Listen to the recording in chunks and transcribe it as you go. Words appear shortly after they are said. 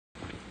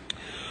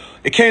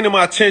It came to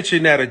my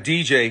attention that a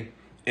DJ,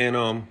 and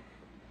I'm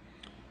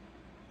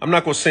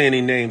not going to say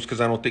any names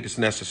because I don't think it's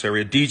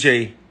necessary. A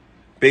DJ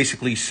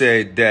basically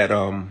said that,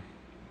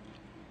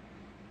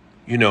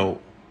 you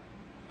know,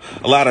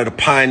 a lot of the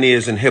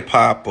pioneers in hip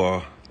hop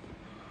are,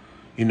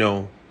 you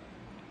know,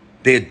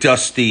 they're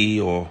dusty,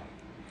 or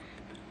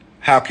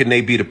how can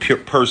they be the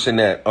person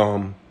that,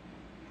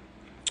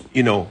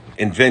 you know,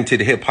 invented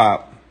hip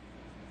hop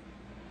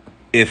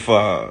if,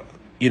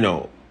 you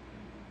know,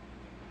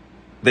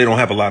 they don't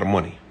have a lot of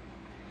money,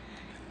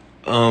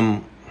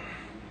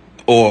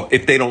 or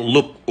if they don't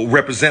look or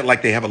represent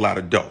like they have a lot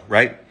of dough,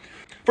 right?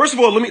 First of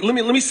all, let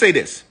me say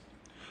this.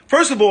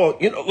 First of all,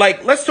 you know,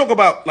 like, let's talk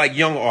about like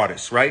young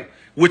artists, right?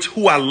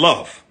 Who I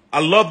love.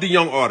 I love the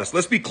young artists.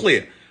 Let's be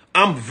clear.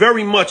 I'm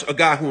very much a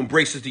guy who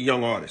embraces the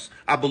young artists.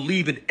 I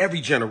believe in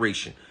every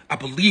generation. I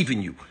believe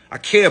in you. I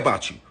care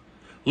about you.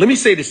 Let me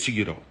say this to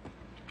you though.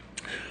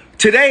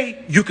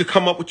 Today, you could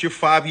come up with your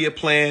 5-year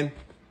plan,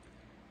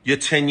 your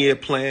 10-year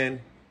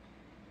plan,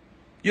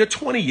 your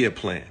 20-year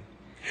plan.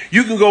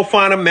 You can go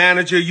find a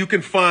manager. You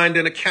can find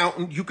an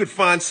accountant. You could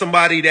find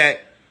somebody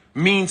that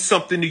means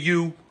something to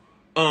you,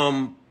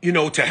 you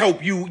know, to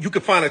help you. You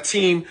could find a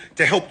team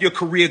to help your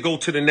career go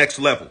to the next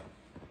level.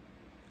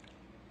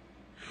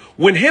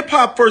 When hip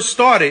hop first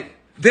started,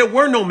 there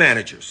were no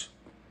managers.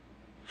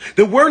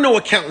 There were no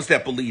accountants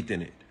that believed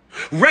in it.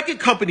 Record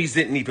companies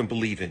didn't even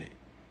believe in it.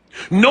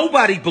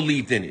 Nobody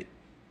believed in it.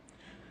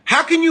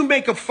 How can you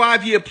make a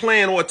 5-year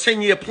plan or a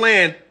 10-year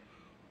plan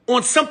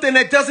on something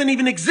that doesn't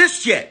even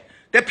exist yet,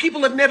 that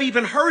people have never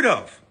even heard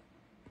of?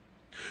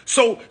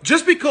 So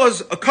just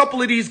because a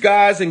couple of these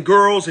guys and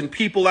girls and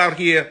people out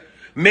here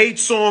made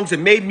songs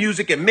and made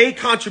music and made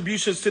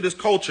contributions to this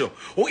culture,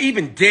 or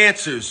even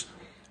dancers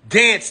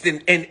danced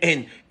and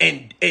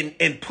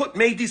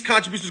made these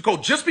contributions to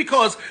culture, just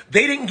because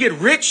they didn't get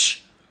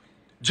rich,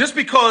 just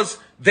because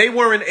they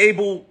weren't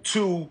able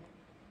to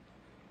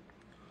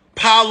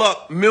pile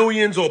up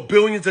millions or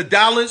billions of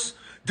dollars,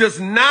 does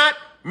not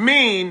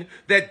mean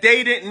that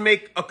they didn't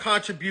make a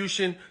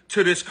contribution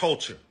to this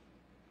culture.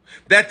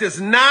 That does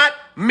not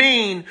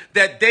mean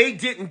that they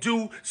didn't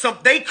do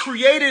something. They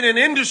created an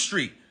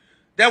industry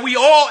that we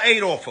all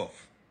ate off of.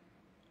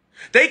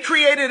 They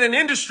created an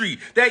industry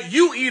that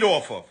you eat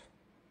off of.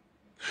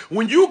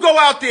 When you go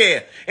out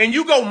there and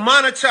you go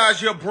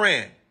monetize your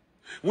brand,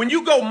 when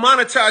you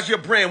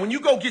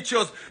go get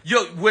your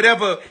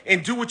whatever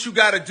and do what you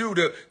got to do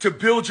to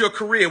build your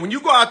career, when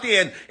you go out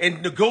there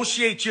and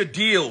negotiate your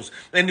deals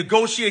and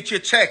negotiate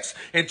your checks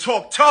and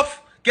talk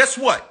tough, guess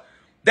what?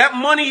 That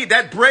money,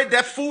 that bread,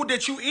 that food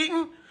that you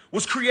eating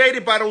was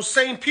created by those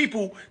same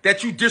people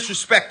that you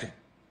disrespecting.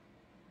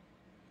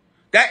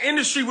 That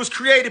industry was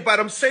created by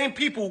them same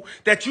people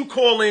that you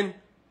call in,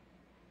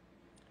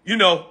 you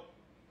know,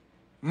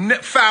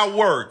 foul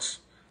words,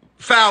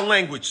 foul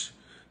language.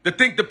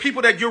 The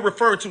people that you're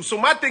referring to. So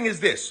my thing is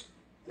this.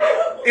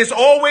 It's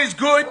always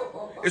good.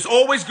 It's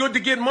always good to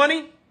get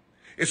money.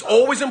 It's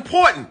always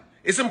important.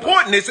 It's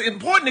important. It's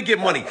important to get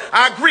money.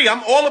 I agree.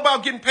 I'm all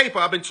about getting paper.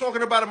 I've been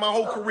talking about it my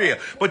whole career.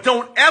 But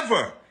don't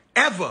ever,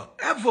 ever,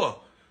 ever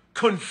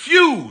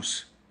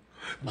confuse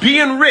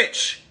being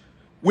rich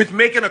with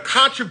making a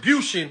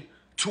contribution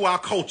to our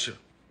culture.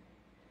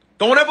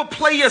 Don't ever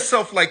play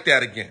yourself like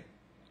that again.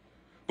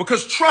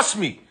 Because trust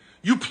me,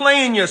 you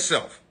playing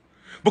yourself.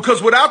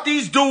 Because without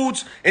these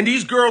dudes and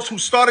these girls who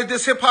started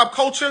this hip hop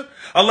culture,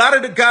 a lot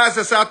of the guys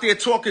that's out there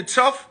talking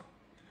tough,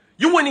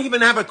 you wouldn't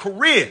even have a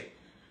career.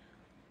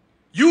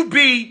 We'd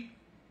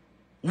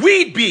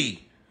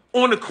be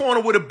on the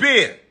corner with a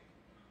beer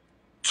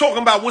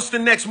talking about what's the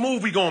next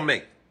move we gonna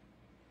make.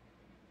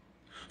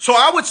 So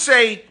I would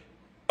say,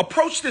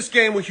 approach this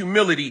game with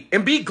humility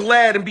and be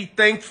glad and be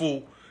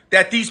thankful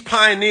that these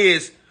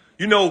pioneers,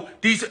 you know,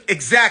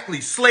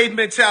 exactly, slave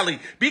mentality.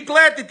 Be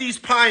glad that these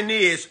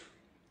pioneers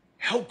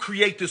help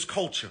create this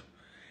culture.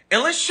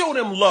 And let's show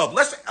them love.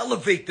 Let's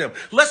elevate them.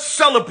 Let's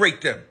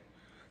celebrate them.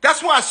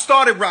 That's why I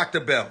started Rock the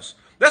Bells.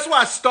 That's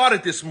why I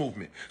started this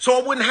movement. So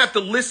I wouldn't have to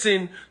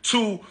listen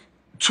to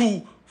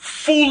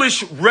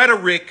foolish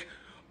rhetoric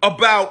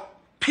about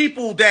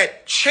people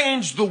that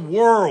changed the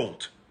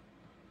world.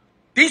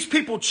 These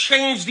people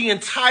changed the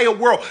entire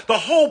world. The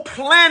whole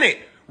planet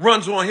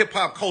runs on hip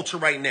hop culture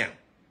right now.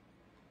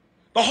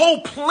 The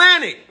whole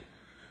planet.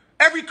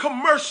 Every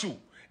commercial,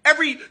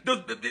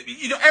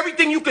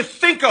 everything you could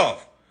think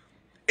of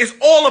is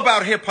all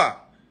about hip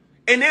hop.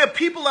 And there are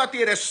people out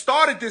there that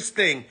started this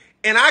thing,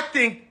 and I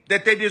think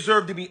that they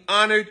deserve to be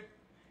honored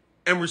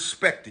and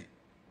respected.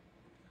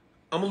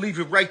 I'm going to leave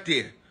it right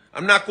there.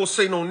 I'm not going to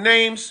say no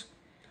names.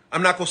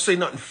 I'm not going to say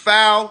nothing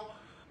foul.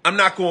 I'm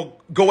not going to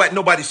go at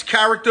nobody's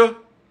character.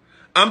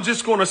 I'm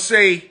just going to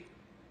say,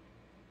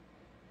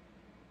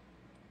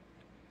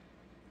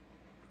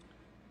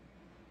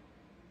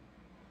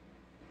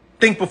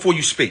 think before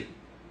you speak.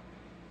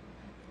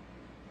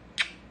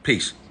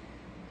 Peace.